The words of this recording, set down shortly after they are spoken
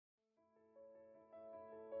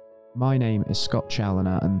My name is Scott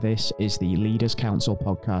Challoner, and this is the Leaders Council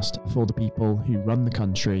podcast for the people who run the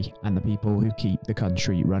country and the people who keep the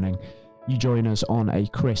country running. You join us on a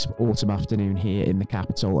crisp autumn afternoon here in the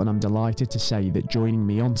capital, and I'm delighted to say that joining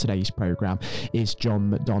me on today's programme is John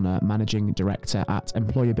McDonough, Managing Director at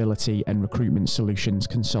employability and recruitment solutions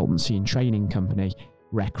consultancy and training company,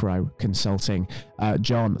 Recro Consulting.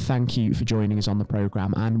 John, thank you for joining us on the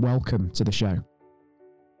programme and welcome to the show.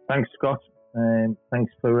 Thanks, Scott.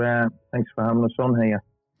 Thanks for having us on here.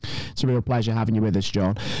 It's a real pleasure having you with us,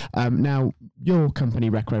 John. Now, your company,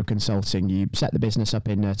 Recro Consulting, you set the business up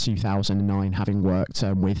in 2009, having worked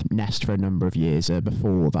with Nest for a number of years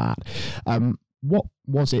before that. What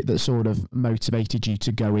was it that sort of motivated you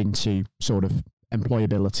to go into sort of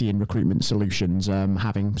employability and recruitment solutions,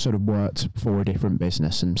 having sort of worked for a different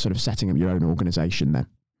business and sort of setting up your own organisation then?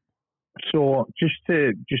 So just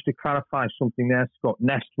to clarify something there, Scott,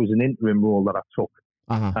 Nest was an interim role that I took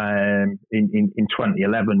in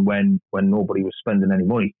 2011 when nobody was spending any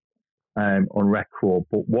money on Recro.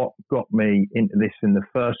 But what got me into this in the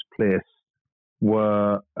first place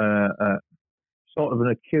were sort of an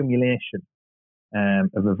accumulation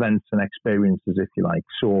of events and experiences, if you like.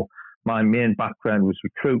 So my main background was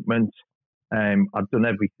recruitment. I've done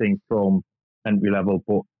everything from entry level,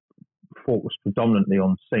 but focused predominantly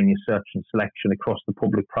on senior search and selection across the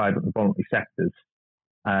public, private and voluntary sectors.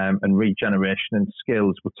 And regeneration and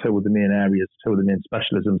skills were two of the main areas, two of the main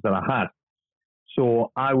specialisms that I had.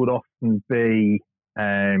 So I would often be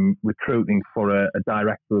recruiting for a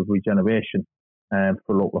director of regeneration for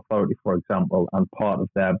a local authority, for example, and part of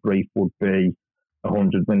their brief would be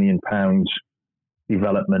 £100 million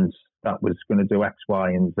development that was going to do X, Y,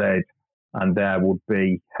 and Z, and there would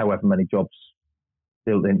be however many jobs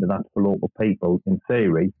built into that for local people in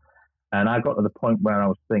theory. And I got to the point where I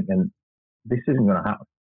was thinking, this isn't going to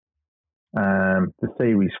happen. The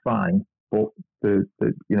theory's fine, but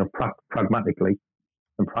pragmatically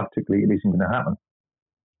and practically, it isn't going to happen.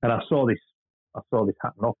 And I saw this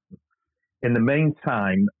happen often. In the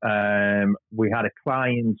meantime, we had a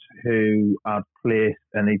client who I'd placed,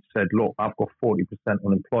 and he'd said, "Look, I've got 40%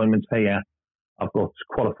 unemployment here. I've got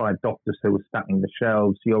qualified doctors who are stacking the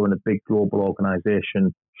shelves. You're in a big global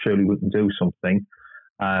organisation. Surely we can do something."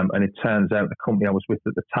 And it turns out the company I was with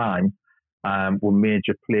at the time were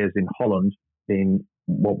major players in Holland in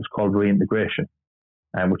what was called reintegration,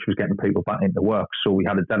 which was getting people back into work. So we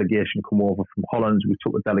had a delegation come over from Holland. We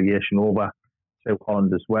took a delegation over to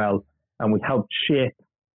Holland as well, and we helped shape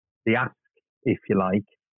the ask, if you like,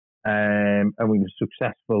 and we were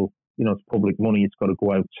successful. You know, it's public money. It's got to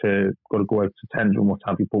go out to tender and what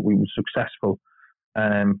have you. But we were successful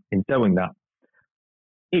in doing that.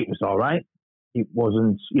 It was all right. It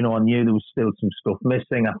wasn't, I knew there was still some stuff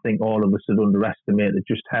missing. I think all of us had underestimated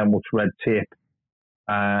just how much red tape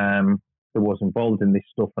there was involved in this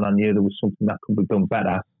stuff, and I knew there was something that could be done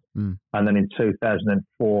better. And then in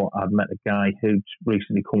 2004, I'd met a guy who'd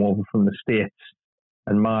recently come over from the States,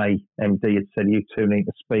 and my MD had said, "You two need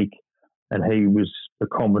to speak." And he was a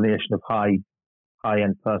combination of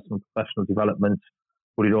high-end personal professional development,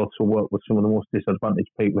 but he'd also worked with some of the most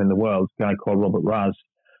disadvantaged people in the world, a guy called Robert Raz.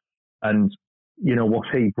 And, what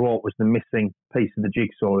he brought was the missing piece of the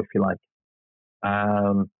jigsaw, if you like.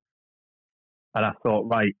 And I thought,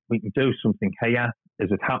 right, we can do something here.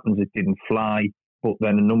 As it happens, it didn't fly. But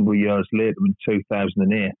then a number of years later, in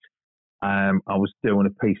 2008, I was doing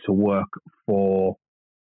a piece of work for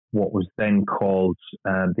what was then called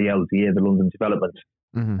the LDA, the London Development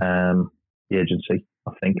Agency,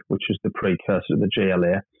 I think, which was the precursor to the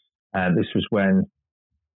GLA. This was when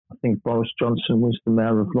I think Boris Johnson was the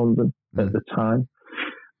mayor of London at the time.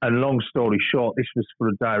 And long story short, this was for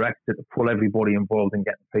a director to pull everybody involved in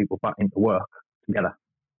getting people back into work together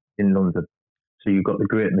in London. So you've got the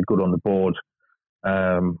great and the good on the board.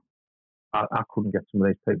 I couldn't get some of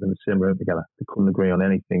these people in the same room together. They couldn't agree on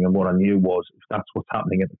anything. And what I knew was, if that's what's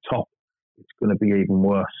happening at the top, it's going to be even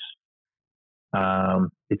worse.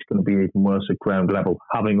 It's going to be even worse at ground level,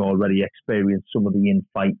 having already experienced some of the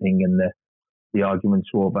infighting and the arguments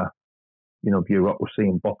over, bureaucracy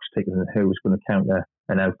and box ticking and who was going to counter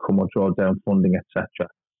an outcome or draw down funding, etc.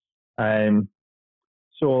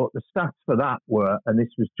 So the stats for that were, and this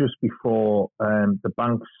was just before the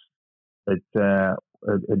banks had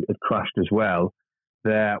crashed as well,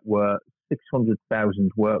 there were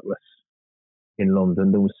 600,000 workless in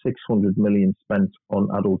London. There was 600 million spent on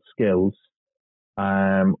adult skills,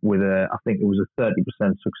 with I think it was a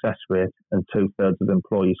 30% success rate, and 2/3 of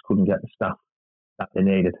employees couldn't get the staff that they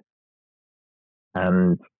needed.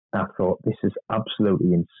 And I thought, this is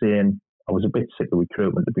absolutely insane. I was a bit sick of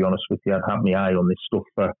recruitment, to be honest with you. I'd had my eye on this stuff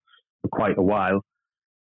for quite a while.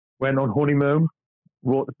 Went on honeymoon,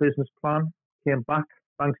 wrote the business plan, came back,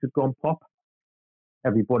 banks had gone pop.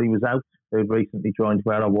 Everybody was out. They'd recently joined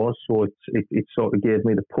where I was, so it sort of gave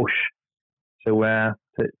me the push to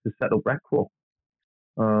set up Recro.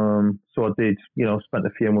 So I did, spent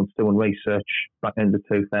a few months doing research back into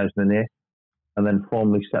 2008, and then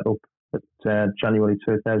formally set up at January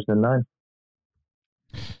 2009.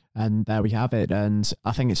 And there we have it. And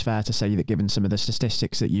I think it's fair to say that given some of the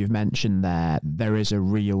statistics that you've mentioned there is a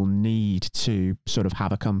real need to sort of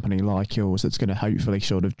have a company like yours that's going to hopefully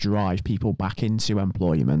sort of drive people back into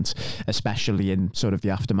employment, especially in sort of the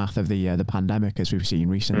aftermath of the pandemic, as we've seen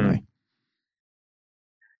recently.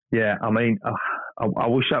 Yeah, I mean, I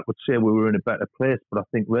wish I could say we were in a better place, but I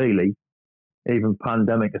think really, even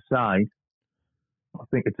pandemic aside, I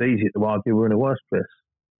think it's easier to argue we're in a worse place.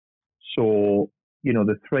 So,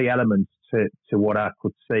 the three elements to what I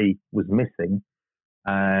could see was missing,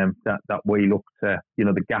 that we look to,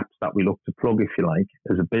 the gaps that we look to plug, if you like,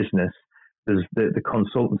 as a business. There's the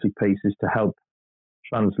consultancy pieces to help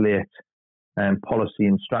translate policy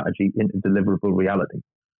and strategy into deliverable reality.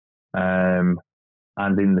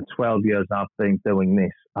 And in the 12 years I've been doing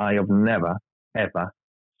this, I have never, ever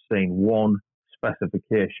seen one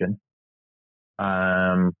specification,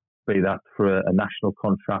 be that for a national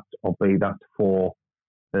contract or be that for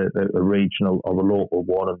a regional or a local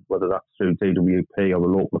one, and whether that's through DWP or a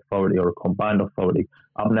local authority or a combined authority.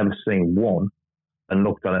 I've never seen one and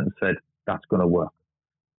looked at it and said, that's going to work.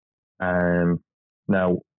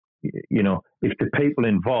 Now, if the people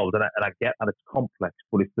involved, and I get that it's complex,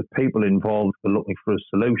 but if the people involved are looking for a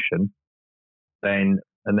solution, then,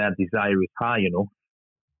 and their desire is high enough,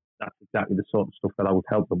 that's exactly the sort of stuff that I would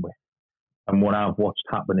help them with. And what I've watched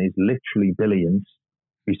happen is literally billions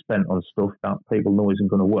be spent on stuff that people know isn't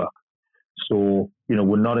going to work. So,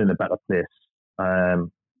 we're not in a better place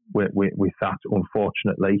with that,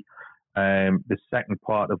 unfortunately. The second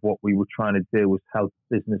part of what we were trying to do was help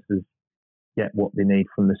businesses get what they need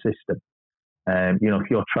from the system. If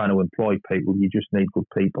you're trying to employ people, you just need good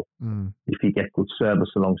people. If you get good service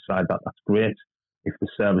alongside that, that's great. If the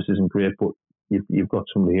service isn't great, but you've got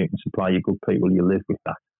somebody who can supply you good people, you live with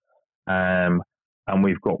that. And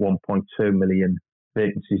we've got 1.2 million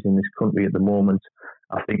vacancies in this country at the moment.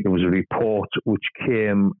 I think there was a report which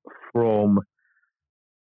came from,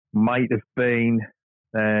 might have been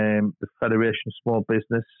the Federation of Small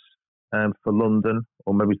Business for London,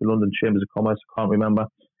 or maybe the London Chambers of Commerce, I can't remember.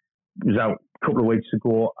 It was out a couple of weeks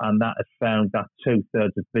ago, and that had found that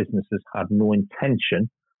 2/3 of businesses had no intention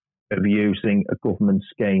of using a government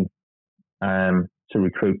scheme to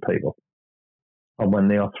recruit people. And when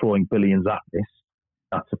they are throwing billions at this,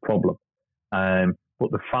 that's a problem.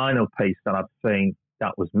 But the final piece that I've seen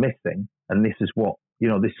that was missing, and this is what,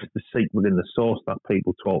 this is the secret within the sauce that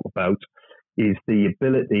people talk about, is the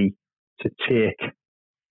ability to take,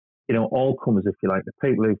 all comers, if you like, the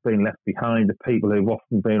people who've been left behind, the people who've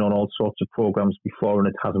often been on all sorts of programs before and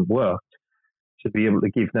it hasn't worked, to be able to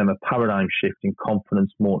give them a paradigm shift in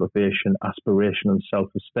confidence, motivation, aspiration and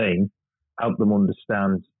self-esteem, help them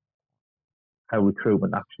understand how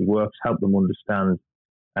recruitment actually works, help them understand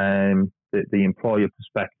the employer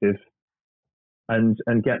perspective,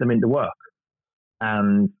 and get them into work.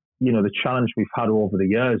 And the challenge we've had over the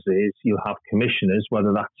years is you'll have commissioners,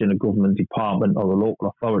 whether that's in a government department or a local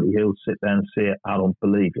authority, who'll sit there and say, I don't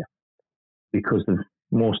believe you, because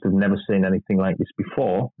most have never seen anything like this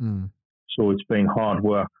before. So it's been hard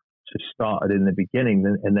work to start it in the beginning,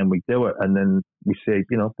 and then we do it, and then we say,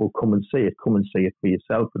 well, come and see it for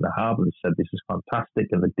yourself. And they have, and said, this is fantastic,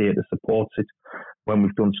 and the data supports it. When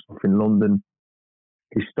we've done stuff in London,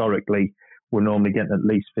 historically, we're normally getting at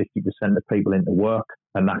least 50% of people into work,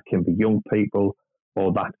 and that can be young people,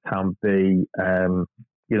 or that can be,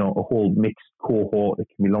 a whole mixed cohort. It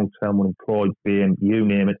can be long-term unemployed, being, you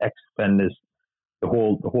name it, ex-offenders, the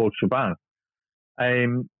whole shebang.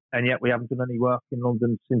 And yet we haven't done any work in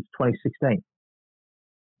London since 2016.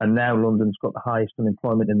 And now London's got the highest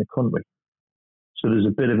unemployment in the country. So there's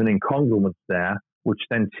a bit of an incongruence there, which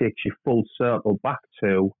then takes you full circle back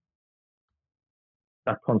to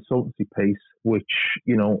that consultancy piece, which,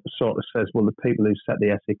 sort of says, well, the people who set the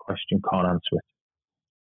essay question can't answer it.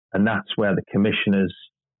 And that's where the commissioners,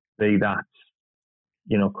 be that,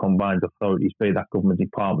 combined authorities, be that government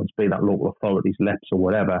departments, be that local authorities, LEPs or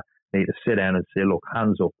whatever, need to sit down and say, look,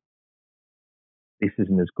 hands up. This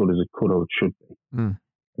isn't as good as it could or it should be. And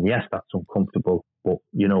yes, that's uncomfortable, but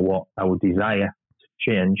you know what? Our desire to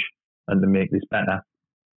change and to make this better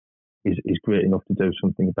is great enough to do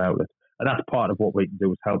something about it. And that's part of what we can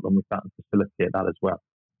do, is help them with that and facilitate that as well.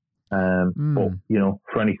 But,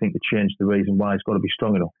 for anything to change, the reason why it's got to be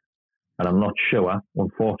strong enough. And I'm not sure,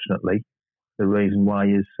 unfortunately, the reason why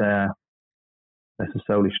is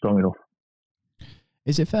necessarily strong enough.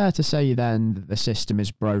 Is it fair to say then that the system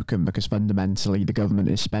is broken because fundamentally the government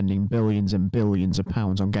is spending billions and billions of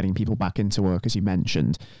pounds on getting people back into work, as you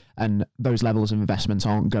mentioned, and those levels of investment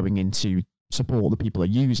aren't going into support the people are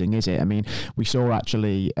using, is it? I mean, we saw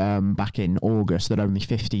actually back in August that only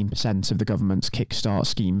 15% of the government's Kickstart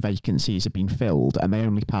scheme vacancies have been filled, and they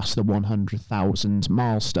only passed the 100,000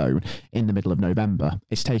 milestone in the middle of November.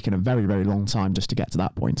 It's taken a very, very long time just to get to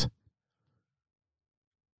that point.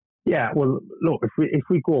 Yeah, well, look, if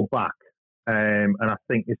we go back, and I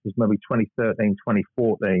think this is maybe 2013,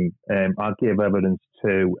 2014, I gave evidence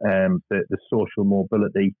to the Social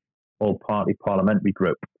Mobility All-Party Parliamentary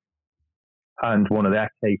Group. And one of their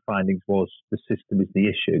key findings was the system is the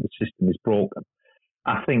issue, the system is broken.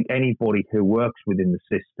 I think anybody who works within the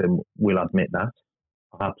system will admit that,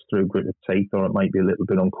 perhaps through gritted teeth, or it might be a little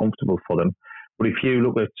bit uncomfortable for them. But if you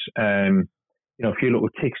look at if you look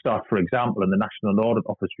at Kickstart, for example, and the National Audit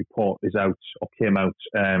Office report is out or came out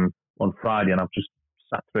on Friday, and I've just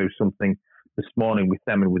sat through something this morning with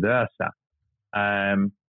them and with URSA.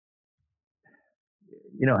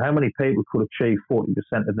 How many people could achieve 40%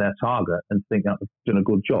 of their target and think that they've done a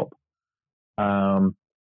good job?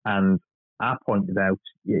 And I pointed out,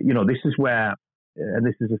 this is where, and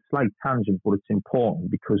this is a slight tangent, but it's important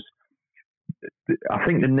because I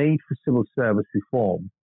think the need for civil service reform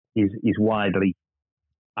is widely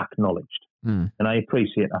acknowledged. And I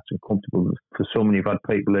appreciate that's uncomfortable for some. And you've had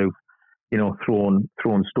people who've,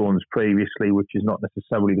 thrown stones previously, which is not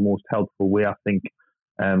necessarily the most helpful way. I think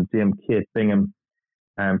Dame Kate Bingham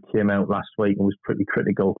came out last week and was pretty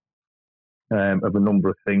critical of a number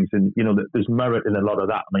of things. And, there's merit in a lot of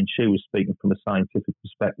that. I mean, she was speaking from a scientific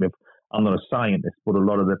perspective. I'm not a scientist, but a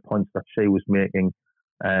lot of the points that she was making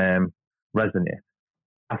resonate.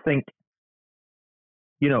 I think,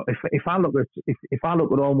 if I look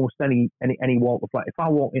at almost any walk of life, if I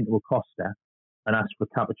walk into a Costa and ask for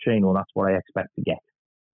a cappuccino, that's what I expect to get.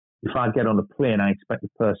 If I get on a plane, I expect the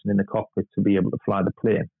person in the cockpit to be able to fly the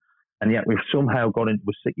plane. And yet we've somehow got into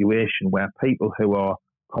a situation where people who are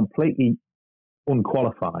completely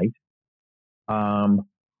unqualified are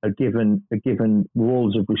given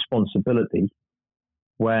roles of responsibility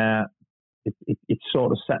where it's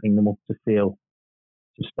sort of setting them up to fail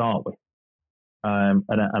to start with. And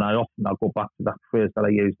I'll go back to that phrase that I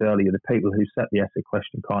used earlier, the people who set the essay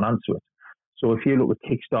question can't answer it. So if you look at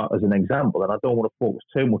Kickstart as an example, and I don't want to focus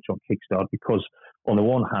too much on Kickstart because on the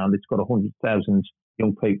one hand, it's got 100,000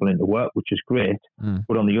 young people into work, which is great.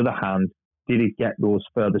 But on the other hand, did it get those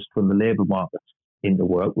furthest from the labour market into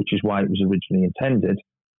work, which is why it was originally intended?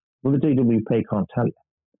 Well, the DWP can't tell you.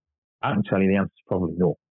 I can tell you the answer is probably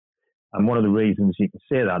no. And one of the reasons you can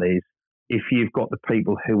say that is if you've got the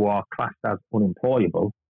people who are classed as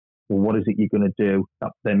unemployable, well, what is it you're going to do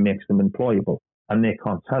that then makes them employable? And they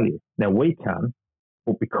can't tell you. Now, we can,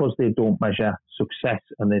 but because they don't measure success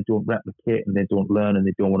and they don't replicate and they don't learn and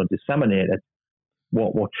they don't want to disseminate it,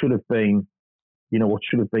 what should have been,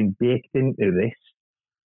 baked into this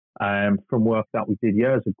from work that we did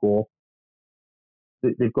years ago,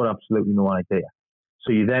 they've got absolutely no idea.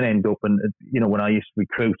 So you then end up, and when I used to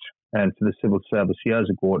recruit to the civil service years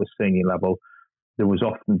ago at a senior level, there was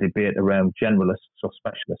often debate around generalists or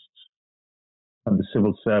specialists. And the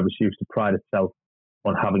civil service used to pride itself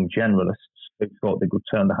on having generalists who thought they could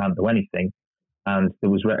turn the hand to anything. And there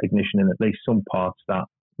was recognition in at least some parts that,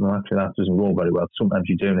 well, actually that doesn't roll very well. Sometimes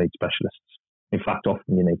you do need specialists. In fact,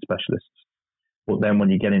 often you need specialists. But then when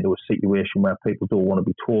you get into a situation where people don't want to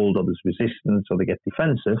be told or there's resistance or they get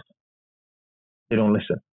defensive, they don't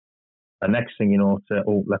listen. The next thing you know,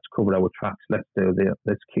 let's cover our tracks, let's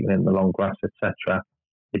kick it in the long grass, etc.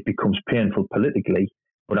 It becomes painful politically.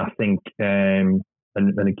 But I think, and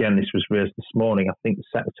again, this was raised this morning, I think the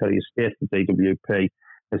Secretary of State for DWP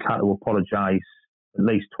has had to apologise at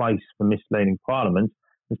least twice for misleading Parliament.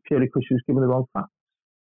 It's purely because she was given the wrong facts.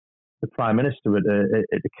 The Prime Minister at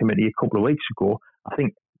the committee a couple of weeks ago, I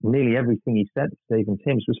think nearly everything he said to Stephen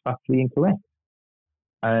Timms was factually incorrect.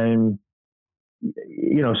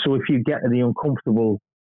 So if you get to the uncomfortable,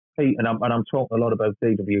 and I'm talking a lot about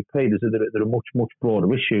DWP, there are much, much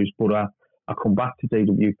broader issues, but I come back to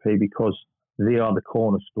DWP because they are the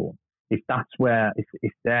cornerstone. If that's where,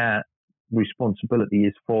 if their responsibility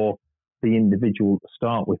is for the individual to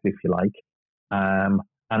start with, if you like,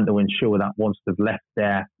 and to ensure that once they've left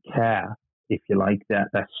their care, if you like,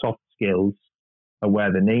 their soft skills are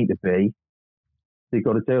where they need to be, they've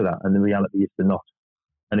got to do that. And the reality is they're not.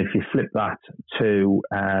 And if you flip that to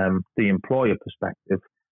the employer perspective,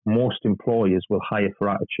 most employers will hire for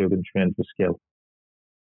attitude and train for skill.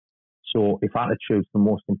 So if attitude's the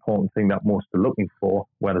most important thing that most are looking for,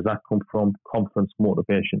 where does that come from? Confidence,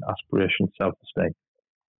 motivation, aspiration, self-esteem.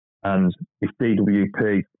 And if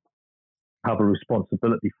DWP have a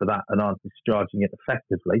responsibility for that and aren't discharging it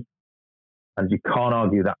effectively, and you can't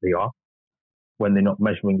argue that they are, when they're not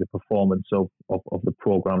measuring the performance of the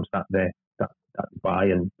programs that they buy,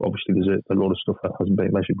 and obviously there's a lot of stuff that hasn't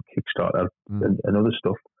been measured with Kickstarter and other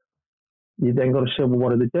stuff, you then got to say, well,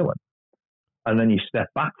 what are they doing? And then you step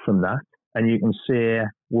back from that and you can say,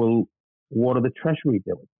 well, what are the Treasury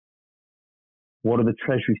doing? What do the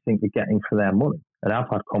Treasury think they're getting for their money? And I've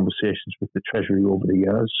had conversations with the Treasury over the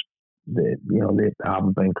years. They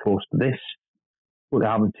haven't been close to this, but they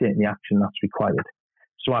haven't taken the action that's required.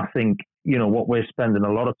 So I think, what we're spending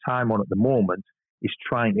a lot of time on at the moment is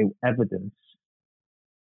trying to evidence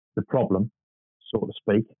the problem, so to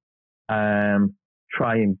speak,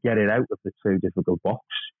 try and get it out of the too difficult box,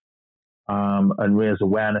 and raise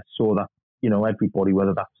awareness so that, everybody,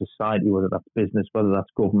 whether that's society, whether that's business, whether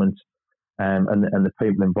that's government, and the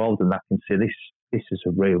people involved in that can say this is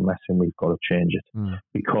a real mess and we've got to change it.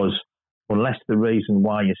 Because unless the reason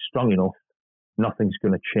why is strong enough, nothing's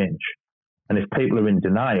going to change. And if people are in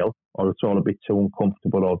denial, or it's all a bit too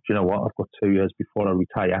uncomfortable, or, do you know what, I've got 2 years before I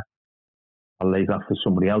retire, I'll leave that for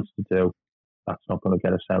somebody else to do, that's not going to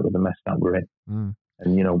get us out of the mess that we're in. And,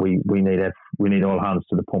 we need all hands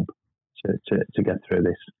to the pump to get through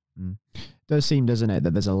this. It does seem, doesn't it,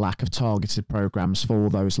 that there's a lack of targeted programs for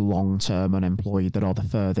those long-term unemployed that are the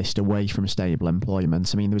furthest away from stable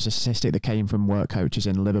employment. I mean, there was a statistic that came from work coaches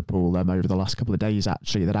in Liverpool over the last couple of days,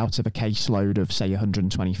 actually, that out of a caseload of, say,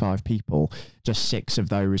 125 people, just 6 of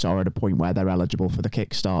those are at a point where they're eligible for the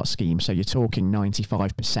Kickstart scheme. So you're talking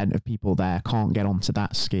 95% of people there can't get onto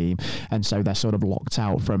that scheme. And so they're sort of locked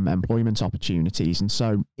out from employment opportunities. And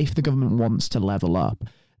so if the government wants to level up,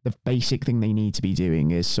 the basic thing they need to be doing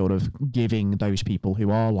is sort of giving those people who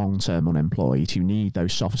are long-term unemployed, who need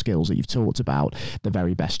those soft skills that you've talked about, the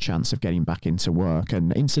very best chance of getting back into work.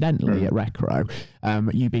 And incidentally, at Recro,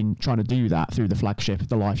 you've been trying to do that through the flagship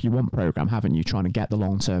The Life You Want program, haven't you? Trying to get the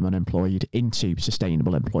long-term unemployed into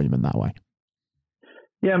sustainable employment that way.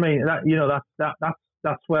 Yeah, I mean,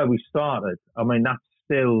 that's where we started. I mean, that's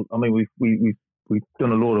still. I mean, we've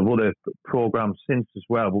done a lot of other programs since as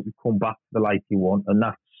well, but we've come back to The Life You Want, and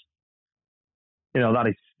that's. That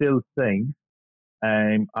is still seen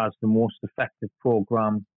as the most effective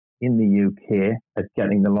program in the UK at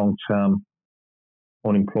getting the long-term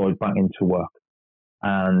unemployed back into work.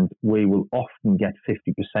 And we will often get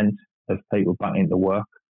 50% of people back into work.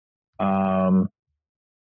 But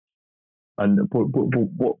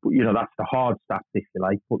that's the hard stats, if you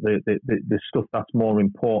like. But the stuff that's more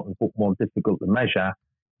important but more difficult to measure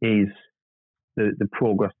is the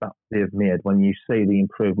progress that they've made. When you see the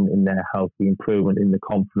improvement in their health, the improvement in the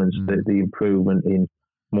confidence, the improvement in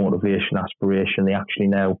motivation, aspiration, they actually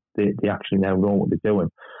now know what they're doing.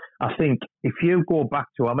 I think if you go back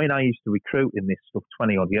to, I used to recruit in this stuff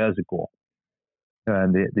 20 odd years ago,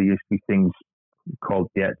 and there used to be things called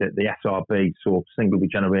the SRB, so single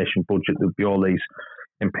regeneration budget. There'd be all these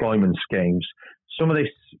employment schemes. Some of this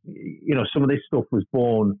stuff was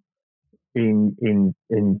born in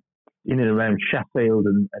and around Sheffield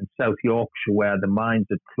and South Yorkshire, where the mines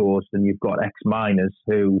had closed, and you've got ex-miners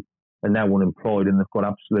who are now unemployed and they've got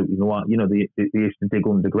absolutely no, they used to dig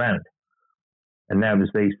underground. And now there's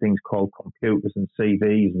these things called computers and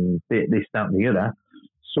CVs and this, that and the other.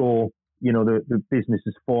 So, the business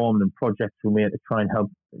is formed and projects were made to try and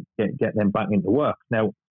help get them back into work.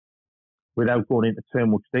 Now, without going into too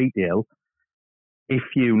much detail, if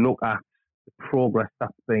you look at the progress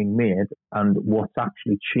that's been made and what's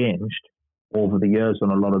actually changed over the years on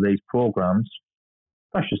a lot of these programs,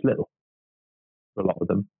 precious little for a lot of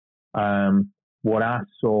them. What I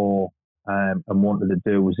saw and wanted to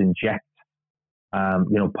do was inject,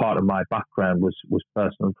 part of my background was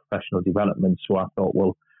personal and professional development. So I thought,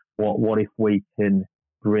 well, what if we can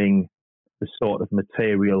bring the sort of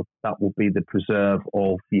material that will be the preserve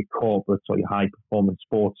of your corporates or your high performance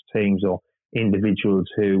sports teams or individuals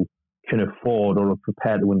who can afford or are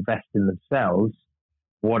prepared to invest in themselves?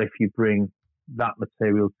 What if you bring that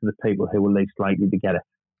material to the people who are least likely to get it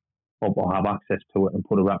or have access to it and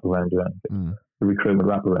put a wraparound around it, the recruitment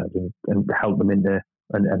wraparound, and help them into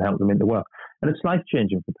and help them into work? And it's life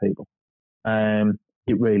changing for people.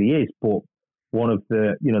 It really is. But one of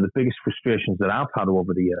the the biggest frustrations that I've had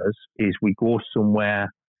over the years is we go somewhere,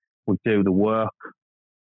 we do the work,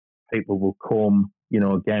 people will come.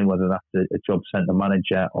 Again, whether that's a job centre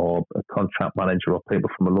manager or a contract manager or people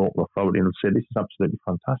from a local authority, and say, this is absolutely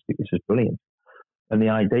fantastic, this is brilliant. And the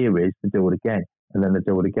idea is to do it again and then they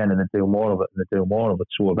do it again, and they do more of it, and they do more of it.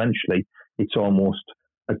 So eventually, it's almost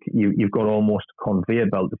you've got almost a conveyor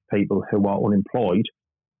belt of people who are unemployed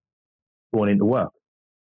going into work.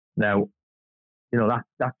 Now,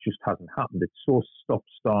 that just hasn't happened. It's so stop,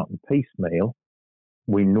 start, and piecemeal.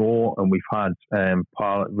 We know, and we've had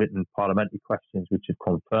written parliamentary questions which have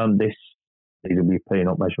confirmed this. DWP are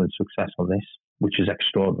not measuring success on this, which is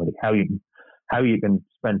extraordinary. How you can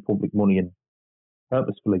spend public money and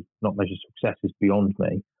purposefully not measure success is beyond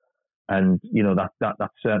me. And that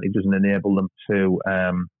certainly doesn't enable them to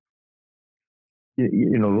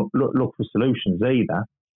look for solutions either.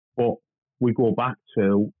 But we go back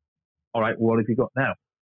to, all right, what have you got now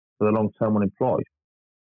for the long-term unemployed?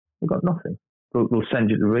 We've got nothing. They'll send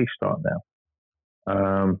you to restart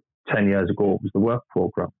now. 10 years ago, it was the work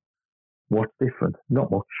programme. What's different? Not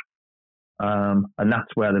much. And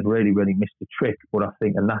that's where they've really, really missed the trick. But I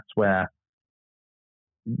think, and that's where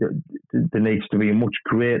there needs to be a much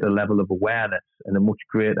greater level of awareness and a much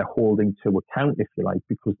greater holding to account, if you like,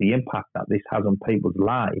 because the impact that this has on people's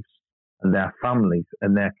lives and their families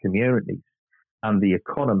and their communities and the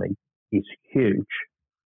economy is huge.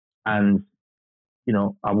 And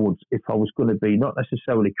I would, if I was going to be not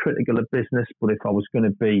necessarily critical of business, but if I was going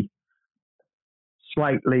to be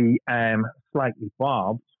slightly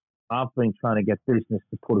barbed, I've been trying to get business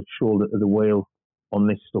to put its shoulder to the wheel on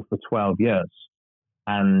this stuff for 12 years.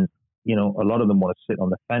 And, a lot of them want to sit on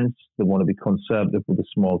the fence. They want to be conservative with a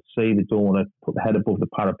small c. They don't want to put the head above the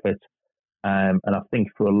parapet. And I think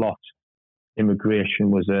for a lot, immigration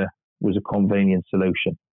was a convenient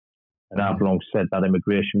solution. And I've long said that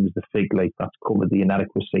immigration was the fig leaf that's covered the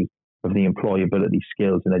inadequacy of the employability,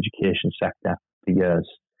 skills and education sector for years.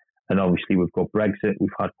 And obviously we've got Brexit, we've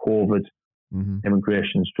had COVID,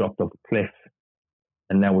 immigration's dropped off a cliff,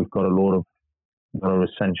 and now we've got a lot of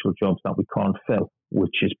essential jobs that we can't fill,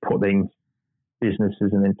 which is putting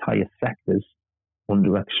businesses and entire sectors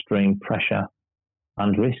under extreme pressure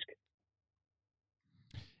and risk.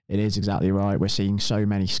 It is exactly right. We're seeing so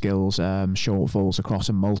many skills shortfalls across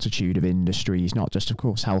a multitude of industries, not just, of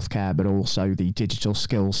course, healthcare, but also the digital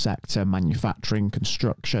skills sector, manufacturing,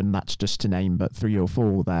 construction. That's just to name but 3 or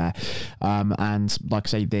 4 there. And like I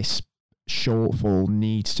say, this shortfall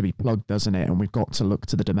needs to be plugged, doesn't it? And we've got to look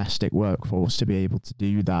to the domestic workforce to be able to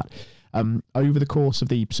do that. Over the course of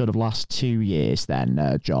the sort of last 2 years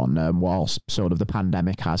then, John, whilst sort of the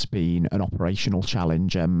pandemic has been an operational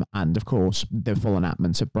challenge, and of course the full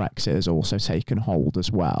enactment of Brexit has also taken hold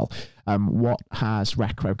as well, what has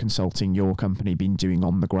Recro Consulting, your company, been doing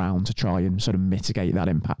on the ground to try and sort of mitigate that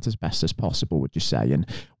impact as best as possible, would you say? And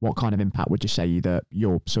what kind of impact would you say that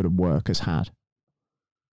your sort of work has had?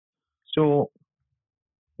 So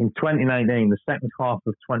in 2019, the second half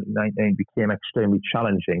of 2019 became extremely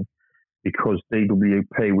challenging because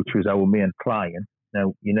DWP, which was our main client,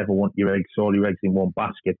 now you never want all your eggs in one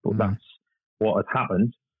basket, but that's what had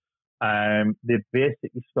happened. They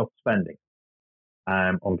basically stopped spending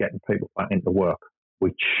on getting people back into work,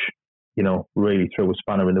 which, really threw a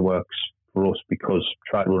spanner in the works for us, because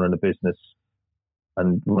trying to run a business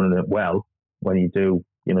and running it well when you do,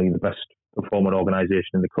 you're the best performing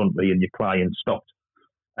organisation in the country and your client stopped.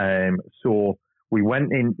 So we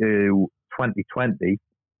went into 2020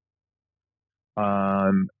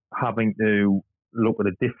 having to look at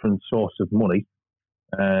a different source of money,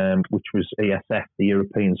 which was ESF, the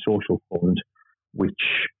European Social Fund, which,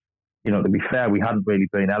 to be fair, we hadn't really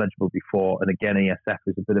been eligible before. And again, ESF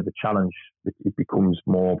is a bit of a challenge. It becomes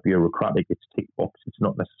more bureaucratic. It's tick box. It's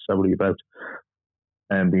not necessarily about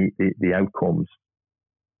the outcomes.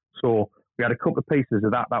 So we had a couple of pieces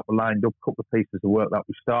of that were lined up, a couple of pieces of work that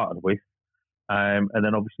we started with. And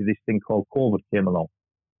then obviously this thing called COVID came along.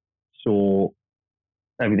 So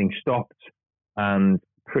everything stopped, and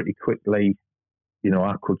pretty quickly,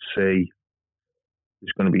 I could see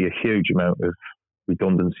there's going to be a huge amount of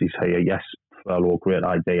redundancies here. Yes, furlough, great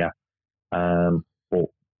idea. But,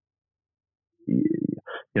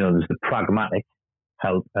 there's the pragmatic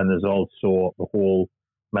help, and there's also the whole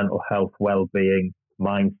mental health, well-being,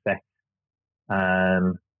 mindset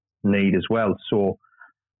need as well. So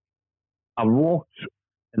I wrote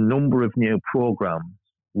a number of new programs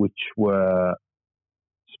which were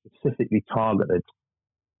specifically targeted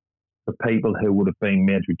for people who would have been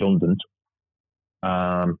made redundant,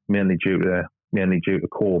 mainly due to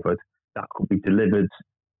COVID, that could be delivered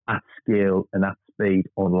at scale and at speed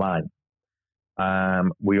online.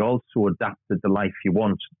 We also adapted the Life You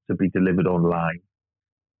Want to be delivered online.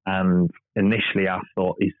 And initially I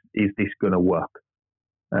thought, is this going to work?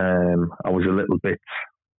 I was a little bit,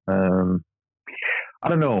 I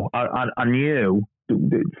don't know. I knew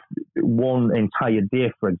one entire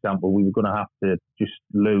day, for example, we were going to have to just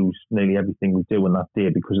lose nearly everything we do on that day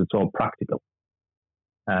because it's all practical.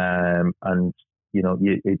 And, you know,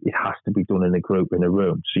 it has to be done in a group, in a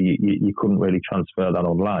room. So you couldn't really transfer that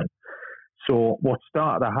online. So what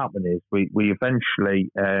started to happen is we eventually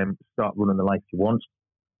start running the Life You Want.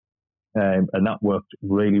 And that worked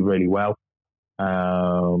really, really well.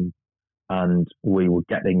 And we were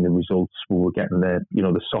getting the results. We were getting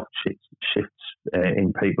the soft shifts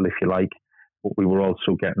in people, if you like. But we were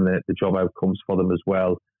also getting the job outcomes for them as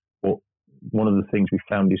well. But one of the things we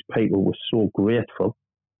found is people were so grateful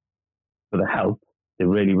for the help. They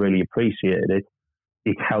really, really appreciated it.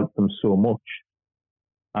 It helped them so much.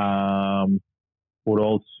 But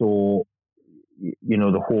also, you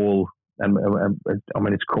know, the whole, I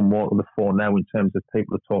mean, it's come more to the fore now in terms of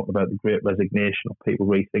people are talking about the Great Resignation or people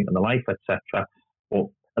rethinking their life, etc. But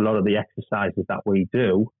a lot of the exercises that we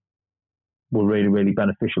do were really, really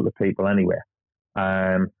beneficial to people anyway.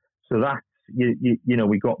 So that's, you know,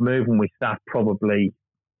 we got moving with that probably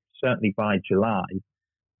certainly by July.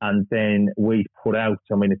 And then we put out,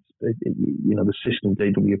 I mean, you know, the system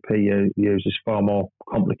DWP uses is far more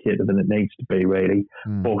complicated than it needs to be, really.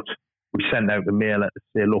 But we send out the mailer to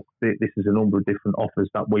say, look, this is a number of different offers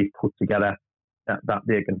that we've put together that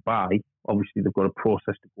they can buy. Obviously, they've got a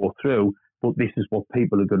process to go through, but this is what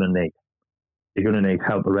people are going to need. They're going to need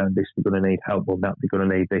help around this. They're going to need help with that. They're going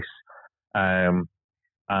to need this.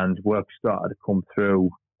 And work started to come through,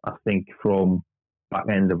 I think, from back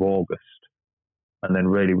end of August. And then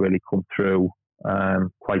really, really come through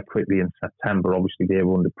quite quickly in September. Obviously, they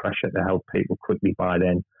were under pressure to help people quickly by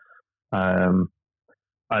then.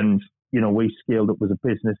 And, you know, we scaled up as a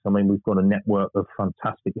business. I mean, we've got a network of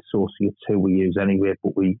fantastic associates who we use anyway,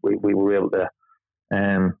 but we were able to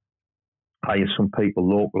hire some people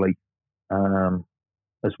locally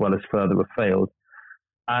as well as further afield.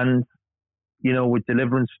 And, you know, with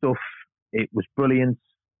delivering stuff, it was brilliant.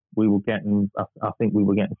 We were getting, I think we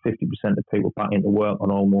were getting 50% of people back into work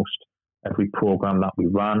on almost every program that we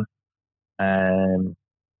ran. And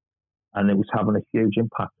it was having a huge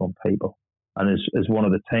impact on people. And as one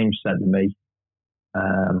of the teams said to me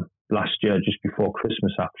last year, just before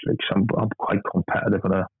Christmas, actually, because I'm quite competitive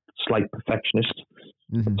and a slight perfectionist.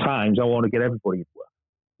 At times, I want to get everybody to work.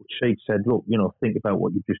 But she said, look, you know, think about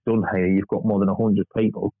what you've just done here. You've got more than 100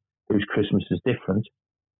 people whose Christmas is different,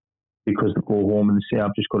 because they go home and they say,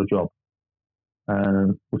 I've just got a job,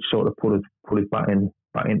 which sort of put it back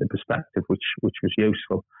into perspective, which was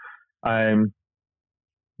useful.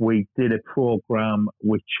 We did a program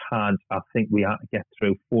which had, I think we had to get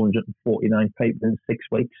through 449 people in 6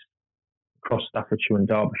 weeks across Staffordshire and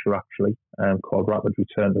Derbyshire, actually, called Rapid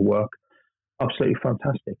Return to Work. Absolutely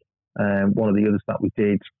fantastic. One of the others that we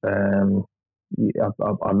did,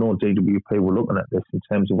 I know DWP were looking at this in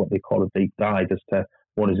terms of what they call a deep dive as to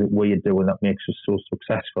what is it we are doing that makes us so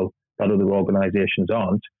successful that other organisations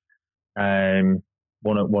aren't.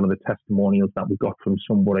 One of the testimonials that we got from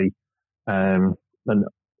somebody, and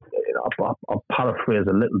I'll paraphrase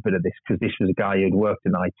a little bit of this because this was a guy who'd worked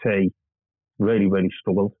in IT, really, really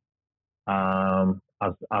struggled,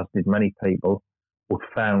 as did many people, but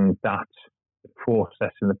found that the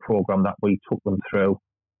process and the program that we took them through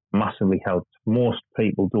massively helped. Most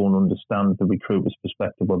people don't understand the recruiter's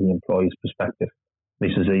perspective or the employer's perspective.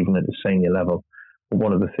 This is even at the senior level. But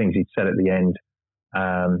one of the things he said at the end,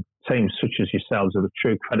 teams such as yourselves are a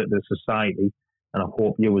true credit to society, and I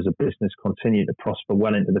hope you as a business continue to prosper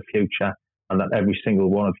well into the future, and that every single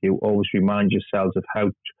one of you always remind yourselves of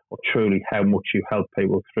how much you help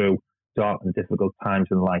people through dark and difficult times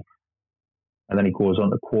in life. And then he goes on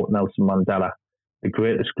to quote Nelson Mandela, the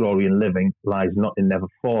greatest glory in living lies not in never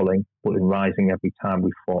falling, but in rising every time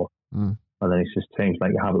we fall. And then he says, teams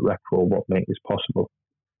like you have at Recro, what make this possible?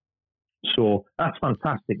 So that's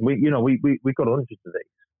fantastic. We got hundreds of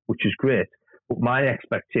these, which is great. But my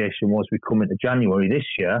expectation was we come into January this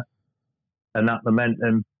year and that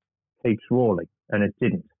momentum keeps rolling, and it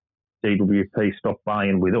didn't. DWP stopped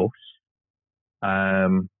buying with us.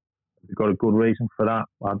 We've got a good reason for that.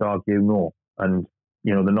 I'd argue no. And,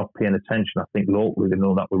 you know, they're not paying attention. I think locally they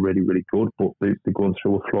know that we're really, really good, but they're going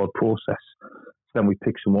through a flawed process. Then we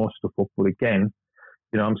pick some more stuff up. But again,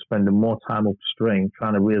 you know, I'm spending more time upstream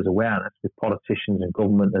trying to raise awareness with politicians and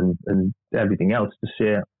government and everything else to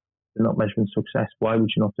say they're not measuring success. Why would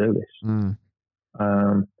you not do this?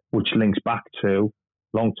 Which links back to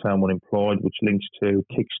long-term unemployed, which links to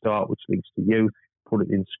Kickstart, which links to youth, put it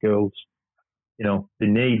in schools. You know, they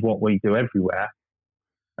need what we do everywhere,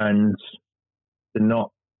 and they're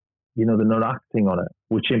not acting on it,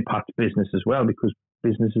 which impacts business as well, because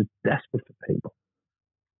business is desperate for people.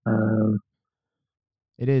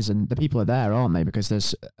 It is, and the people are there, aren't they? Because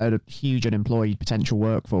there's a huge unemployed potential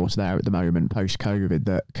workforce there at the moment, post-COVID,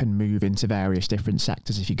 that can move into various different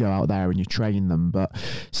sectors if you go out there and you train them. But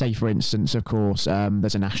say, for instance, of course,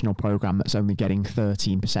 there's a national programme that's only getting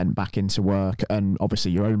 13% back into work, and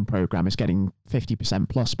obviously your own programme is getting 50%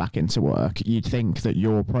 plus back into work. You'd think that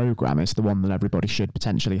your programme is the one that everybody should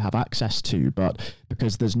potentially have access to, but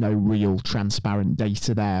because there's no real transparent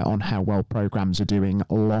data there on how well programmes are doing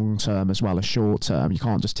long-term as well as short-term, you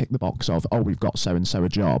can't just tick the box of, oh, we've got so-and-so a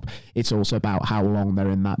job. It's also about how long they're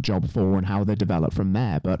in that job for and how they develop from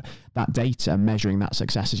there. But that data, measuring that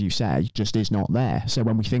success, as you say, just is not there. So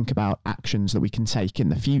when we think about actions that we can take in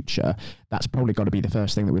the future, that's probably got to be the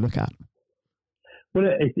first thing that we look at. Well,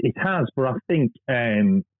 it has, but I think,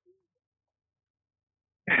 who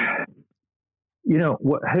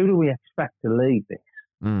do we expect to lead this?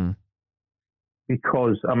 Mm.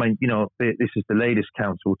 Because, I mean, this is the Leaders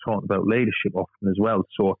Council. We're talking about leadership often as well.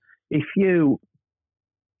 So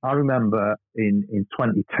I remember in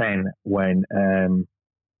 2010 when the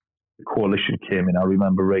coalition came in, I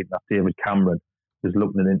remember reading that David Cameron was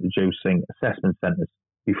looking at introducing assessment centres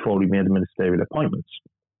before he made ministerial appointments.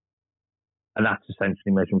 And that's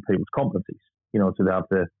essentially measuring people's competencies, so they have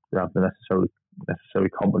the necessary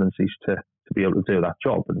competencies to be able to do that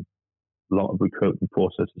job. And a lot of recruitment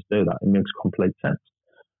processes do that. It makes complete sense.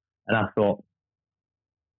 And I thought,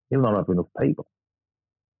 you'll not have enough people.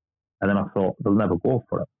 And then I thought, they'll never go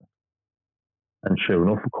for it. And sure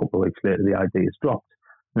enough, a couple of weeks later, the idea's dropped.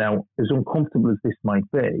 Now, as uncomfortable as this might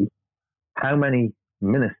be, how many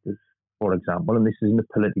ministers, for example, and this isn't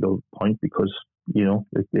a political point because,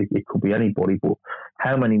 it could be anybody, but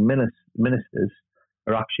how many ministers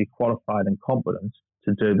are actually qualified and competent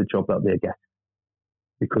to do the job that they get?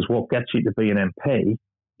 Because what gets you to be an MP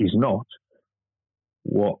is not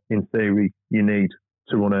what, in theory, you need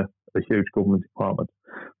to run a huge government department.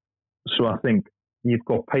 So I think you've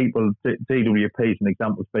got people, DWP is an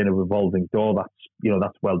example, it's been a revolving door.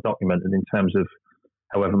 That's well documented in terms of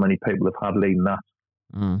however many people have had leading that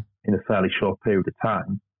in a fairly short period of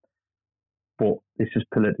time. But this is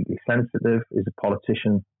politically sensitive. Is a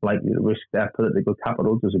politician likely to risk their political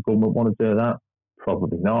capital? Does a government want to do that?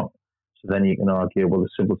 Probably not. So then you can argue, well, the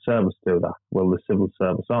civil service do that. Well, the civil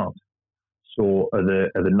service aren't. So are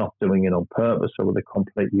they not doing it on purpose, or are they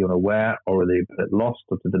completely unaware, or are they a bit lost,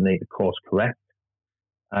 or do they need to course correct?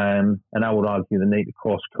 And I would argue they need to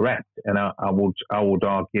course correct. And I would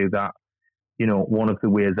argue that, one of the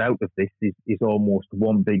ways out of this is almost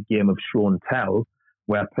one big game of show and tell,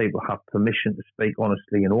 where people have permission to speak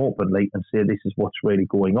honestly and openly and say, this is what's really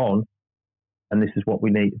going on, and this is what we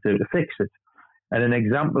need to do to fix it. And an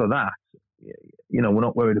example of that, we're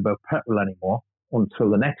not worried about petrol anymore until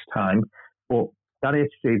the next time, but that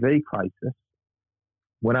HGV crisis,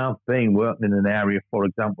 when I've been working in an area, for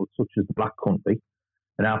example, such as the Black Country,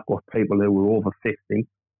 and I've got people who are over 50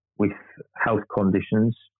 with health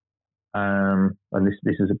conditions, and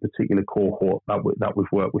this is a particular cohort that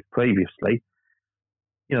we've worked with previously,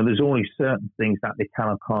 there's only certain things that they can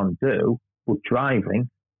or can't do, but driving,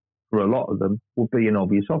 for a lot of them, would be an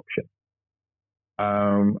obvious option.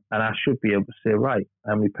 And I should be able to say, right,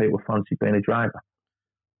 how many people fancy being a driver?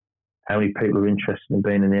 How many people are interested in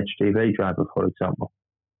being an HGV driver, for example?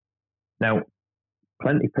 Now,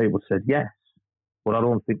 plenty of people said yes, but I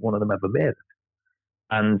don't think one of them ever made it.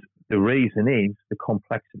 And the reason is the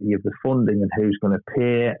complexity of the funding and who's going to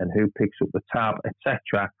pay and who picks up the tab,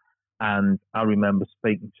 etc. And I remember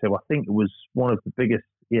speaking to, I think it was one of the biggest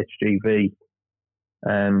HGV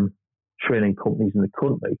training companies in the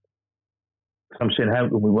country. I'm saying, how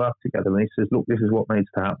can we work together? And he says, look, this is what needs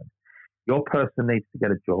to happen. Your person needs to get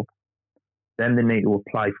a job. Then they need to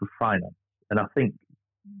apply for finance. And I think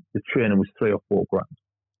the training was 3 or 4 grand.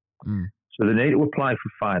 Mm. So they need to apply for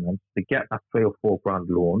finance to get that 3 or 4 grand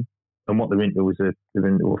loan. And what they're into is they're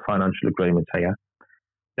into a financial agreement here.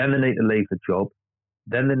 Then they need to leave the job.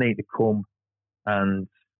 Then they need to come and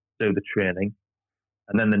do the training.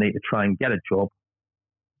 And then they need to try and get a job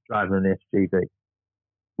driving an HGV,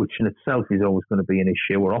 which in itself is always going to be an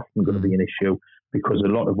issue, or often going to be an issue, because a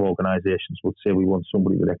lot of organisations would say we want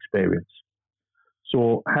somebody with experience.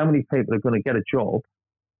 So how many people are going to get a job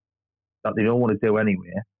that they don't want to do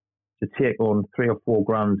anyway to take on 3 or 4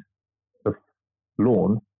 grand of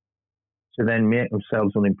loan to then make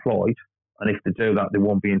themselves unemployed? And if they do that, they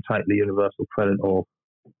won't be entitled to universal credit or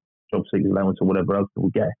job seekers allowance or whatever else they will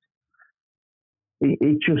get.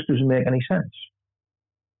 It just doesn't make any sense.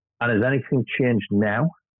 And has anything changed now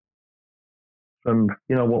from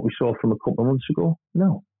what we saw from a couple of months ago?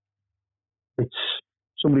 No.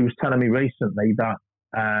 Somebody was telling me recently that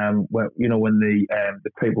when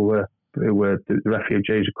the people were who were the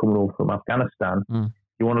refugees who coming over from Afghanistan.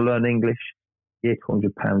 You want to learn English?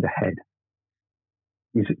 £800 a head.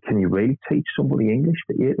 Can you really teach somebody English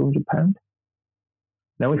for £800?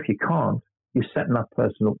 Now, if you can't, you're setting that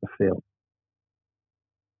person up to fail.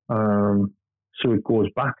 So it goes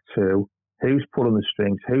back to who's pulling the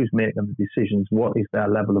strings, who's making the decisions, what is their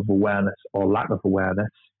level of awareness or lack of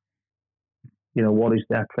awareness, what is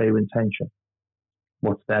their clear intention,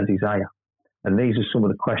 what's their desire. And these are some of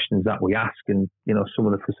the questions that we ask and, some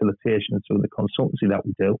of the facilitation and some of the consultancy that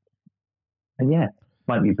we do. And yeah, it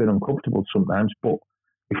might be a bit uncomfortable sometimes, but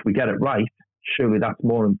if we get it right, surely that's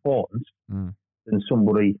more important than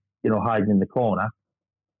somebody, hiding in the corner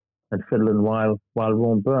and fiddling while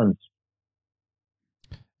Rome burns.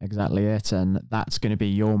 Exactly it. And that's going to be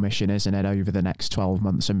your mission, isn't it, over the next 12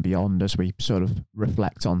 months and beyond, as we sort of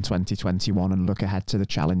reflect on 2021 and look ahead to the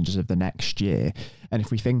challenges of the next year. And if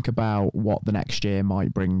we think about what the next year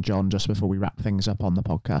might bring, John, just before we wrap things up on the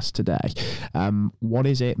podcast today, what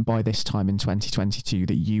is it by this time in 2022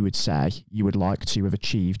 that you would say you would like to have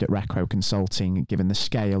achieved at Recro Consulting, given the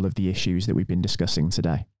scale of the issues that we've been discussing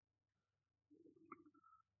today?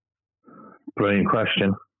 Brilliant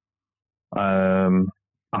question.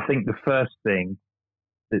 I think the first thing,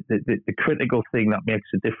 the critical thing that makes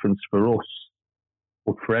a difference for us,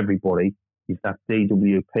 but for everybody, is that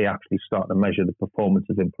DWP actually start to measure the performance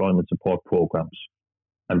of employment support programs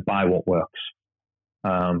and buy what works.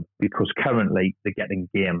 Because currently they're getting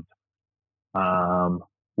gamed,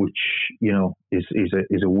 which,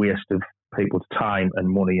 is a waste of people's time and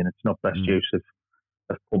money, and it's not best use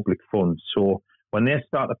of public funds. So when they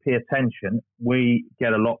start to pay attention, we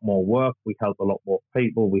get a lot more work, we help a lot more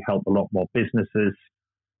people, we help a lot more businesses,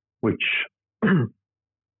 which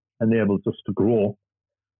enables us to grow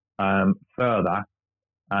further.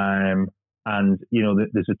 And,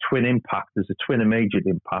 there's a twin impact, there's a twin immediate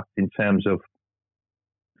impact in terms of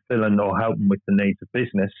filling or helping with the needs of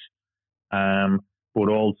business, but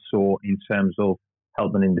also in terms of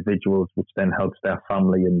helping individuals, which then helps their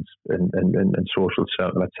family and social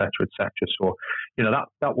circle, etc., etc. So,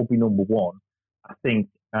 that will be number one. I think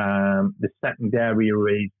the second area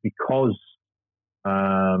is because,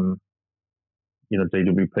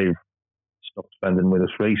 DWP stopped spending with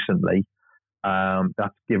us recently.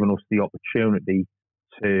 That's given us the opportunity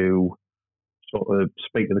to sort of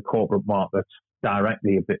speak to the corporate market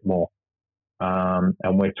directly a bit more.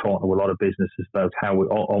 And we're talking to a lot of businesses about how we're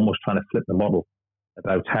almost trying to flip the model,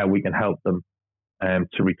 about how we can help them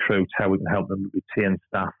to recruit, how we can help them retain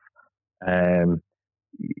staff.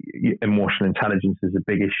 Emotional intelligence is a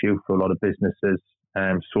big issue for a lot of businesses.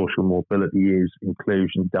 Social mobility is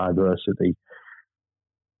inclusion, diversity.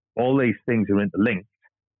 All these things are interlinked,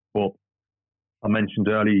 but I mentioned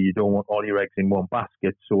earlier you don't want all your eggs in one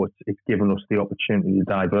basket, so it's given us the opportunity to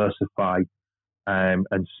diversify. And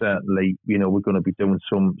certainly, we're going to be doing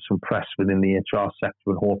some press within the HR sector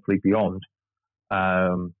and hopefully beyond.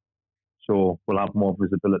 So we'll have more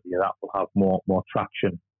visibility of that. We'll have more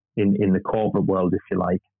traction in the corporate world, if you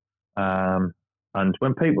like. And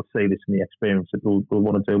when people see this and the experience, they'll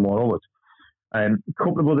want to do more of it. A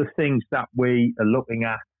couple of other things that we are looking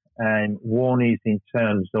at. One is in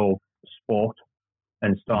terms of sport,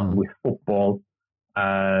 and starting with football.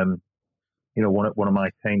 One of my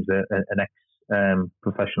teams, an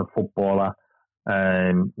ex-professional footballer.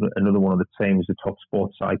 Another one of the teams, a top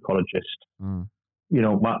sports psychologist.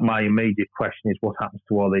 My immediate question is, what happens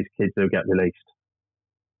to all these kids who get released?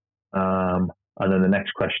 And then the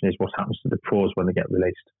next question is, what happens to the pros when they get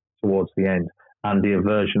released towards the end? And the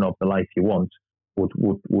aversion of the life you want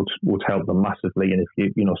would help them massively. And if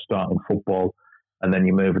you start in football and then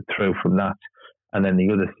you move it through from that. And then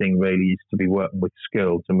the other thing really is to be working with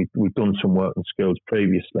skills. And we've done some work on skills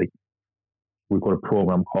previously. We've got a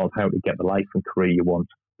program called How to Get the Life and Career You Want.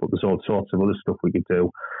 But there's all sorts of other stuff we could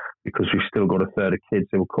do, because we've still got a third of kids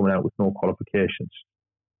who are coming out with no qualifications.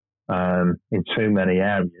 In too many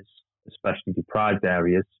areas, especially deprived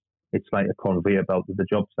areas, it's like a conveyor belt with the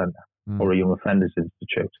job centre or a young offenders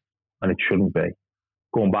institute, and it shouldn't be.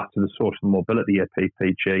 Going back to the social mobility at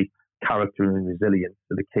PPG, character and resilience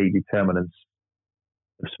are the key determinants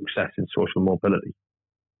of success in social mobility.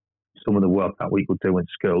 Some of the work that we could do in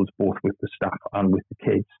schools, both with the staff and with the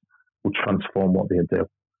kids, will transform what they do.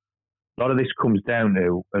 A lot of this comes down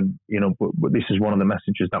to, and but this is one of the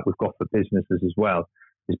messages that we've got for businesses as well,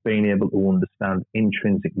 is being able to understand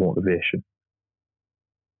intrinsic motivation.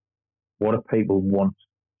 What do people want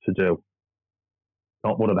to do?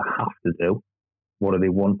 Not what do they have to do, what do they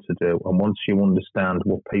want to do? And once you understand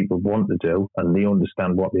what people want to do and they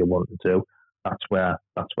understand what they want to do, that's where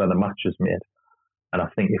the match is made. And I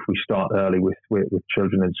think if we start early with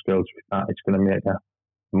children and schools with that, it's going to make a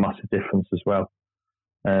massive difference as well.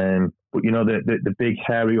 But the big,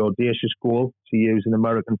 hairy, audacious goal, to use an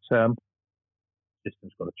American term,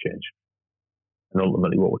 system's got to change. And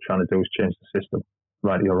ultimately what we're trying to do is change the system,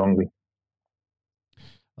 rightly or wrongly.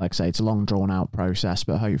 Like I say, it's a long drawn out process,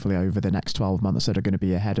 but hopefully over the next 12 months that are going to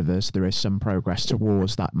be ahead of us, there is some progress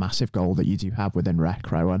towards that massive goal that you do have within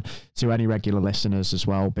Recro. And to any regular listeners as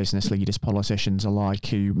well, business leaders, politicians alike,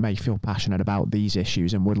 who may feel passionate about these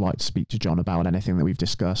issues and would like to speak to John about anything that we've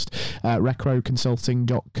discussed,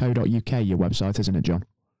 recroconsulting.co.uk, your website, isn't it, John?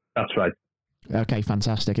 That's right. Okay,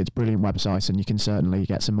 fantastic. It's a brilliant website, and you can certainly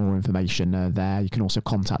get some more information there. You can also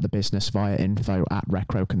contact the business via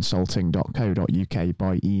info@recroconsulting.co.uk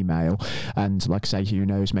by email. And like I say, who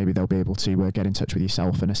knows, maybe they'll be able to get in touch with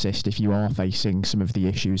yourself and assist if you are facing some of the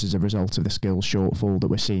issues as a result of the skills shortfall that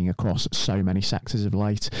we're seeing across so many sectors of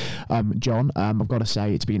late. John, I've got to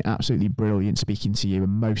say, it's been absolutely brilliant speaking to you,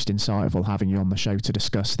 and most insightful having you on the show to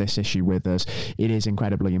discuss this issue with us. It is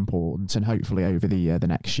incredibly important, and hopefully over the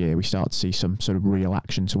next year we start to see some sort of real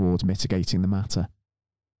action towards mitigating the matter.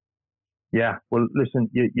 Yeah, well, listen,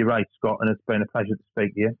 you're right, Scott, and it's been a pleasure to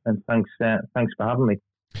speak to you, and thanks for having me.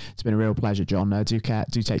 It's been a real pleasure, John. Do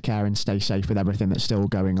take care and stay safe with everything that's still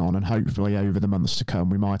going on, and hopefully over the months to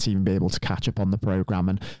come we might even be able to catch up on the programme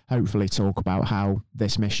and hopefully talk about how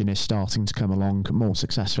this mission is starting to come along more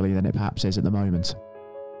successfully than it perhaps is at the moment.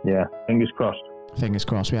 Yeah, fingers crossed. Fingers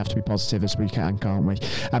crossed. We have to be positive as we can, can't we?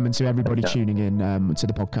 And to everybody tuning in to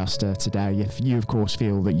the podcast today, if you, of course,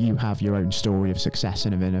 feel that you have your own story of success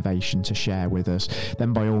and of innovation to share with us,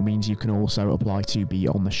 then by all means, you can also apply to be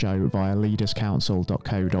on the show via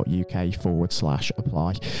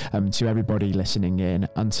leaderscouncil.co.uk/apply. To everybody listening in,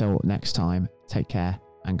 until next time, take care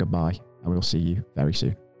and goodbye, and we'll see you very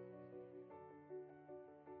soon.